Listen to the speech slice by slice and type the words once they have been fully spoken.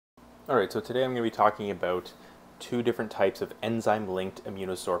Alright, so today I'm going to be talking about two different types of enzyme-linked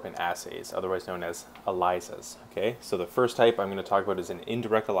immunosorbent assays, otherwise known as ELISAs. Okay, so the first type I'm going to talk about is an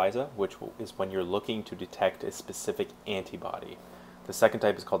indirect ELISA, which is when you're looking to detect a specific antibody. The second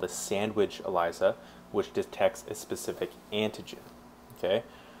type is called a sandwich ELISA, which detects a specific antigen. Okay,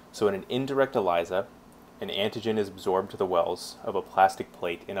 so in an indirect ELISA, an antigen is absorbed to the wells of a plastic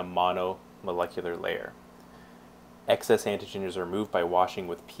plate in a monomolecular layer. Excess antigen is removed by washing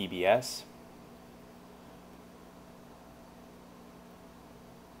with PBS.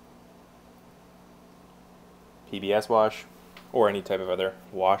 PBS wash, or any type of other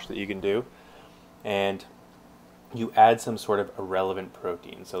wash that you can do. And you add some sort of irrelevant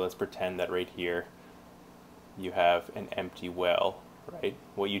protein. So let's pretend that right here you have an empty well, right?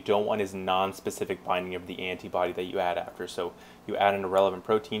 What you don't want is non-specific binding of the antibody that you add after. So you add an irrelevant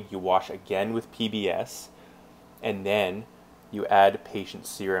protein, you wash again with PBS, and then you add patient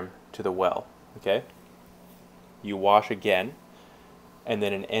serum to the well, okay? You wash again, and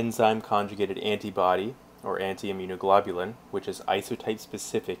then an enzyme conjugated antibody, or anti-immunoglobulin, which is isotype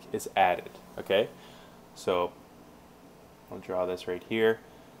specific, is added, okay? So I'll draw this right here.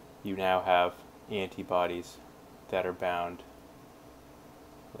 You now have antibodies that are bound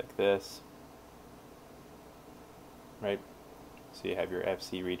like this, right? So you have your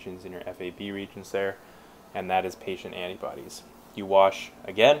FC regions and your FAB regions there, and that is patient antibodies. You wash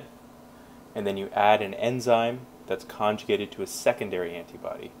again, and then you add an enzyme that's conjugated to a secondary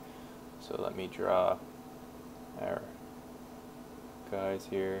antibody. So let me draw our guys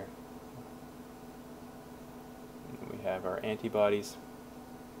here. And we have our antibodies,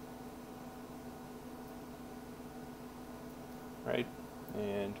 right?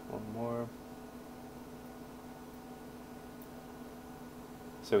 And one more.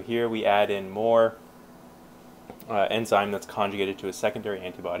 So here we add in more enzyme that's conjugated to a secondary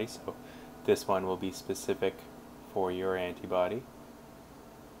antibody. So this one will be specific for your antibody.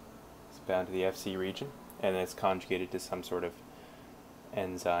 It's bound to the FC region, and it's conjugated to some sort of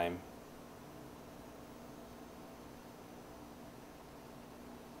enzyme.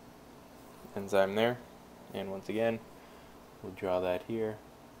 Enzyme there, and once again, we'll draw that here.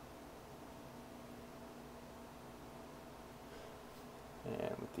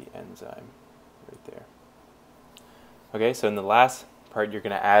 And with the enzyme right there. Okay, so in the last part, you're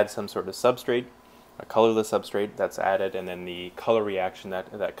going to add some sort of substrate, a colorless substrate that's added, and then the color reaction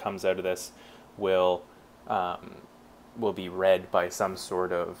that comes out of this will be read by some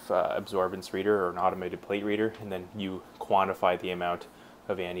sort of absorbance reader or an automated plate reader, and then you quantify the amount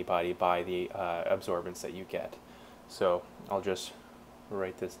of antibody by the absorbance that you get. So I'll just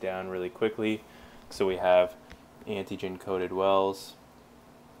write this down really quickly. So we have antigen-coated wells.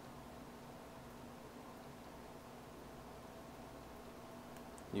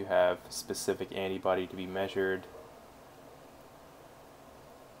 You have specific antibody to be measured.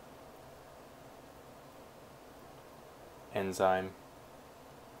 Enzyme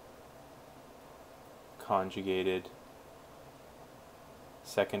conjugated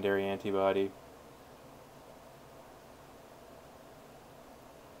secondary antibody.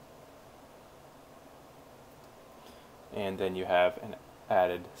 And then you have an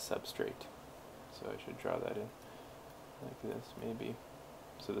added substrate. So I should draw that in like this maybe.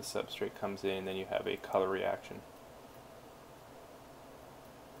 So the substrate comes in, and then you have a color reaction.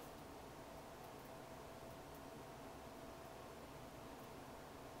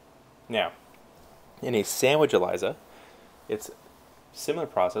 Now, in a sandwich ELISA, it's a similar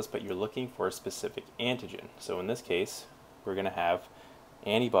process, but you're looking for a specific antigen. So in this case, we're going to have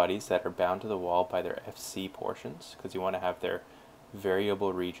antibodies that are bound to the wall by their FC portions, because you want to have their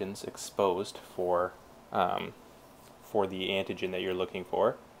variable regions exposed for the antigen that you're looking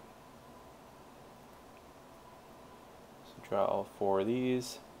for. So draw all four of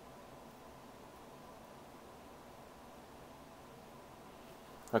these.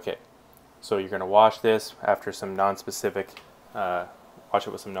 Okay, so you're going to wash this after some non-specific, wash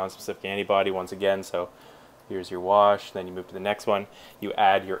it with some non-specific antibody once again. So here's your wash, then you move to the next one. You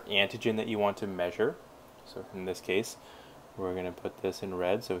add your antigen that you want to measure. So in this case, we're going to put this in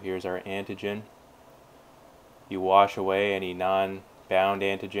red. So here's our antigen. You wash away any non-bound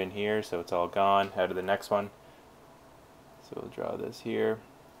antigen here, so it's all gone out of the next one. So we'll draw this here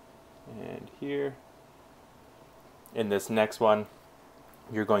and here. In this next one,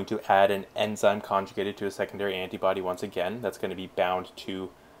 you're going to add an enzyme conjugated to a secondary antibody once again. That's going to be bound to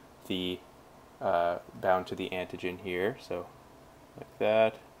the antigen here, so like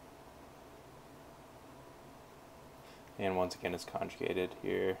that. And once again, it's conjugated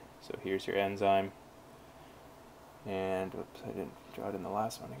here. So here's your enzyme. And, oops, I didn't draw it in the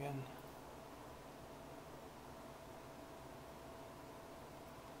last one again.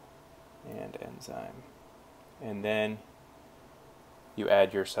 and enzyme. And then you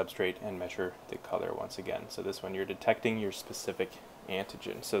add your substrate and measure the color once again. So this one you're detecting your specific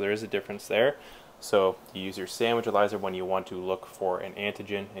antigen. So there is a difference there. So you use your sandwich ELISA when you want to look for an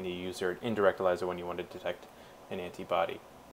antigen, and you use your indirect ELISA when you want to detect an antibody.